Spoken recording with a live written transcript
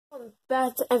Welcome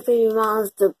back to Infinity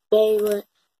Mom's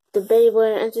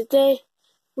Beyblade, and today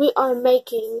we are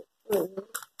making the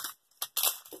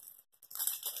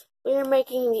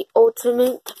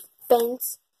ultimate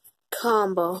defense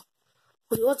combo.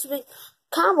 The ultimate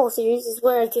combo series is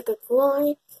where I take a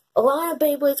line of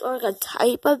Beyblades or like a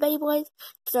type of Beyblades.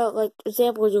 So, like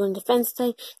example, we're doing defense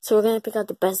type, so we're gonna pick out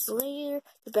the best layer,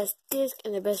 the best disc,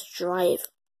 and the best drive.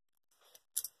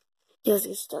 Let's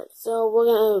get started. So we're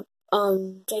gonna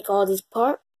take all these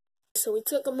apart. So we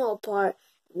took them all apart.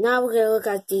 Now we're gonna look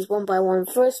at these one by one.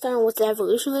 First time, what the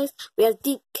evolution is. We have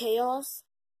Deep Chaos,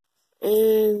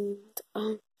 and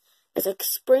it's like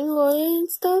spring loaded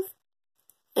and stuff.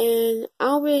 And I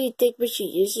don't really think we should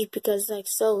use it because it's like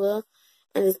so little,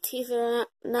 and the teeth are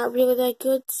not really that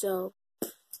good. So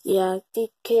yeah,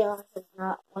 Deep Chaos is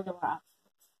not one of our options.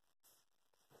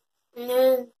 And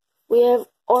then we have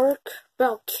Arc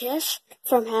Valkesh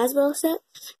from Hasbro set,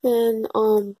 and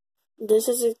this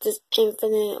is like this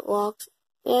infinite locks.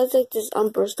 It has like this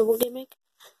unburstable gimmick,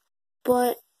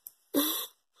 but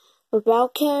with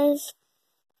Valkesh,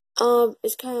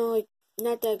 it's kind of like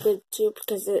not that good too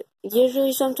because it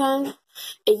usually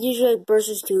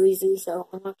bursts too easily, so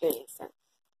I'm not gonna use that.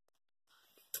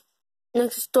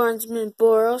 Next is Thornsman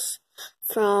Boros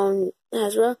from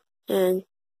Hasbro, and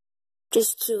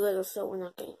just too little, so we're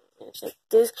not gonna use like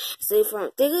this. They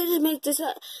could just make this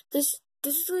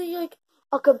is really like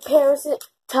a comparison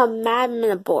to Madman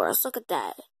and Boros. Look at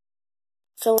that.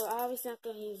 So we're obviously not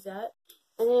gonna use that.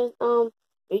 And then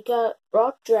we got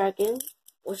Rock Dragon,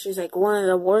 which is like one of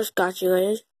the worst gotcha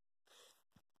layers.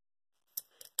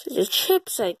 The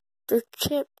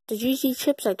juicy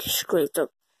chips like scraped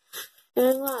up.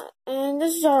 And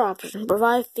this is our option,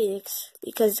 Revive Phoenix,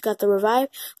 because it's got the Revive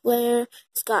layer,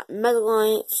 it's got metal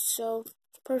on it, so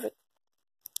it's perfect.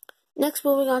 Next,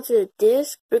 moving on to the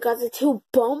disc, we got the 2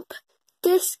 bump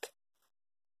disc,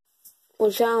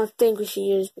 which I don't think we should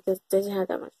use because it doesn't have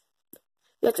that much.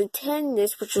 We got the 10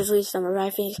 disc, which was released on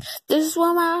Revive Phoenix. This is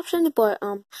one of my options, but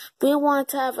we don't want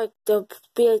it to have like the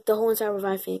whole entire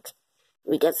Revive Phoenix.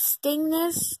 We got the Sting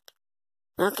disc.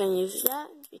 Not gonna use that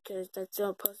because that's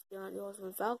supposed to be on the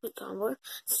Ultimate Valkyrie combo.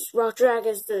 Rock Dragon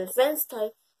is the defense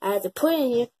type. I had to put in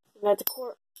here. We had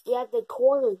the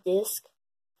quarter disc,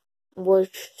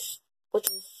 which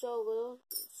is so little.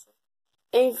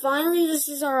 And finally, this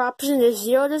is our option, the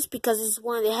Zero disc, because it's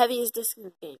one of the heaviest discs in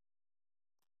the game.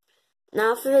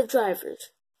 Now for the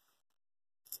drivers.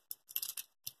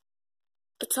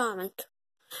 Atomic,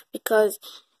 because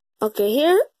okay,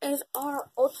 here is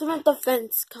our ultimate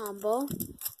defense combo.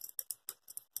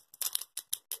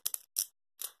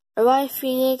 Revive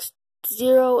Phoenix,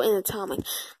 Zero, and Atomic.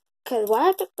 Okay, why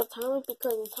I took Atomic?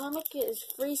 Because Atomic is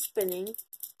free spinning.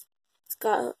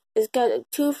 It's got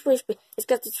 2 free spin. It's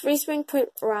got this free spin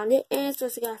put around it, and it's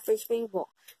also got a free spin ball.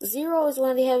 Zero is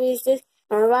one of the heaviest discs,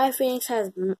 and Revive Phoenix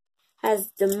has the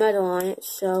metal on it.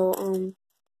 So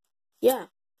yeah.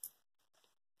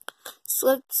 So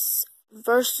let's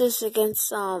verse this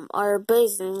against our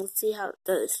base and let's see how it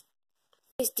does.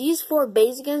 These 4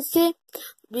 base against it.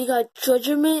 We got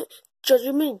Judgment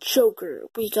Joker.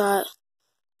 We got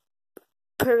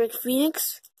Perfect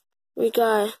Phoenix. We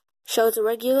got Shelter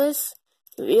Regulus.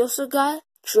 We also got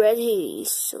Dread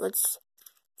Hades. So let's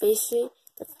face it.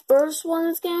 The first one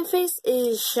that's gonna face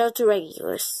is Shelter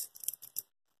Regulus.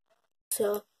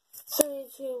 So 3,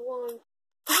 2, 1.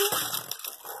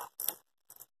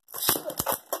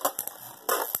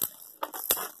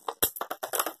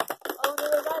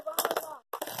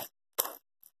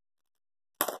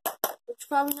 It's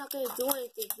probably not gonna do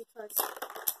anything because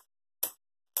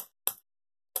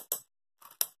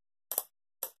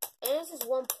and this is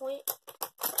 1 point.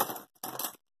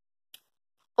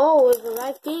 Oh, it's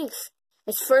Revive Phoenix.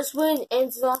 Its first win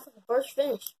ends it off with a first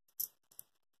finish.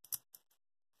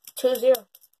 2-0.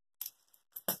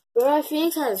 Revive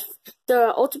Phoenix has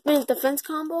the ultimate defense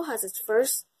combo has its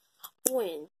first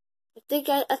win. I think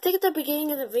at the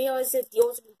beginning of the video I said the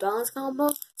ultimate balance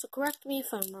combo, so correct me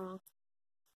if I'm wrong.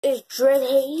 It's Dread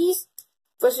Hades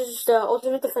versus the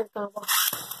ultimate defense combo.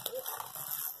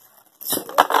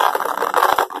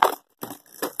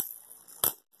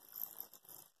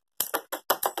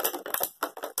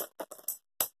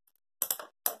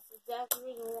 That's exactly the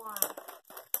reason why.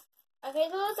 Okay,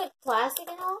 so it's like plastic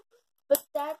and all, but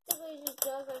that thing just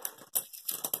does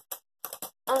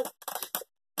like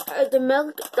the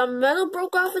metal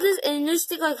broke off of this, and this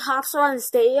thing like hops around the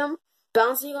stadium,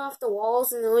 bouncing off the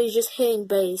walls, and then just hitting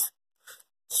base.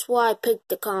 That's why I picked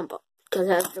the combo because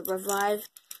it has the revive.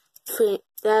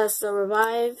 That's the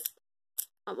revive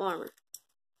armor.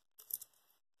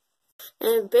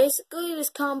 And basically,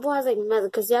 this combo has like meta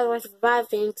because the other one's Revive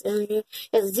Phoenix, and it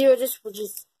has 0 disc, which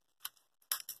is.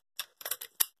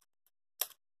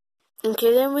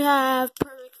 Okay, then we have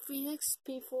Perfect Phoenix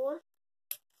P4.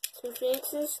 2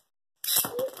 Phoenixes.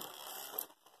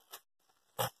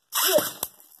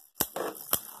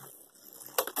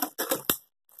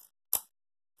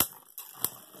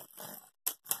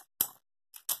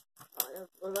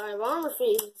 Revive Armor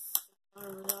Phoenix.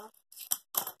 Oh,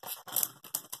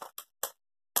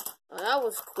 that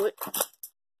was quick.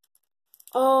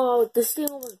 Oh, this thing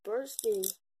almost bursting.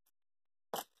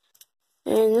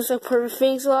 And looks like Perfect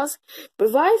Phoenix lost.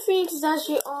 Revive Phoenix is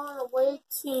actually on the way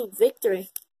to victory.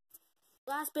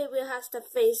 Last baby it has to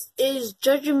face is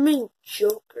Judgment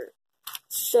Joker.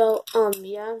 So,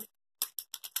 yeah.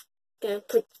 Gonna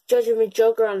put Judgment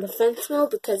Joker on defense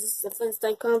mode because this is a defense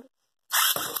type combo.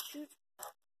 Shoot.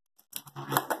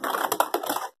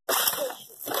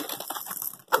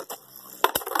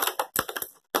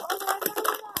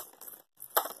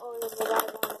 Oh, yeah, the right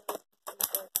one.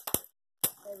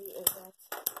 Heavy is that.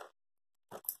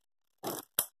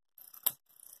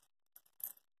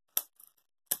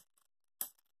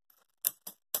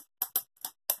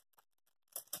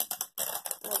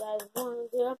 That is one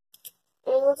there.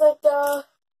 And it looks like the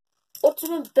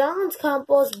Ultimate Balance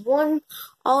combo has won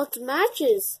all its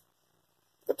matches.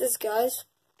 Look at this, guys.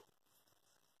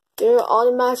 There are all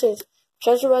the matches.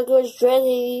 Treasure Regulars, Dread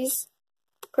Hades,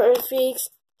 Perfect Phoenix,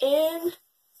 and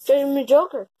Judgment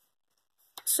Joker.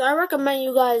 So I recommend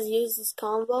you guys use this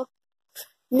combo.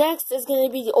 Next is going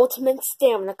to be the Ultimate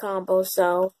Stamina combo.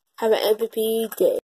 So have an MVP day.